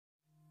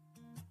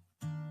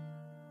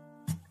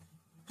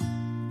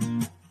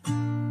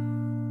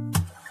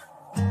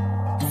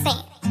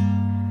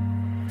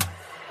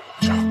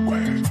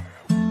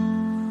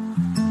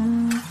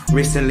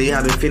Recently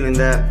I've been feeling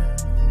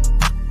that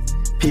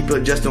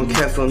people just don't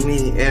care for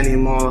me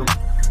anymore.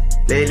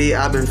 Lately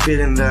I've been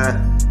feeling that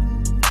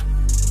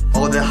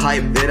all the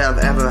hype that I've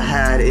ever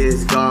had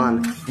is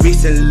gone.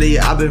 Recently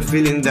I've been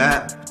feeling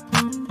that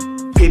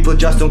people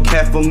just don't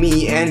care for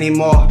me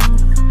anymore.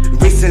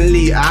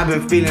 Recently I've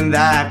been feeling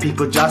that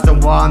people just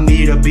don't want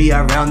me to be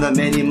around them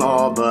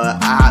anymore. But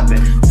I've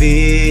been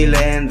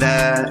feeling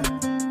that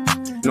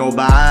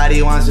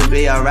nobody wants to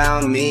be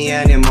around me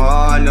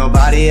anymore.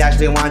 Nobody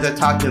actually wants to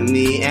talk to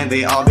me, and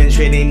they all been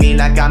treating me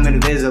like I'm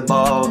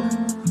invisible.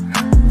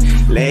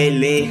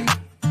 Lately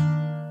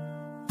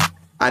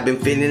I've been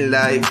feeling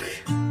like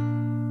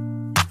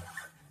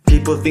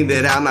people think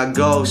that I'm a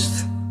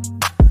ghost,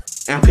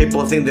 and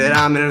people think that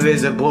I'm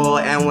invisible.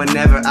 And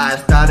whenever I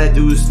start to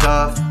do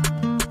stuff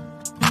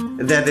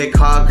that they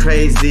call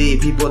crazy,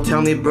 people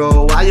tell me,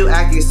 bro, why you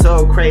acting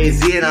so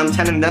crazy? And I'm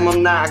telling them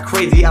I'm not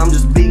crazy, I'm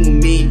just being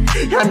me.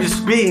 I'm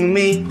just being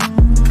me.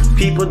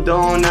 People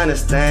don't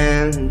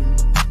understand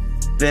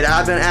that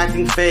I've been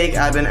acting fake,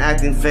 I've been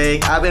acting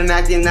fake. I've been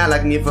acting not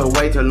like me for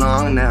way too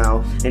long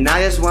now. And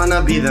I just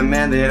wanna be the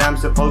man that I'm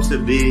supposed to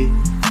be.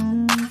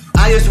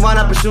 I just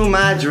wanna pursue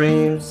my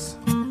dreams.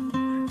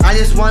 I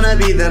just wanna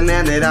be the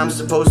man that I'm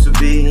supposed to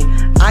be.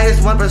 I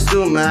just wanna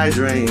pursue my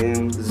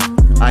dreams.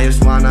 I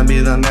just wanna be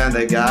the man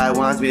that God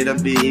wants me to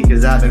be.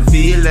 Cause I've been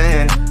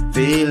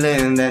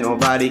feeling that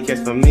nobody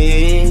cares for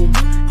me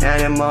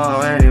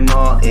anymore.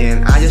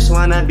 And I just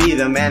wanna be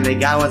the man that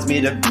God wants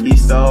me to be.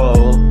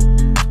 So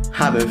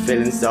I've been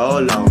feeling so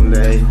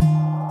lonely.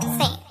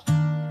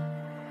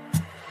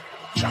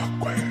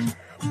 Shokwave.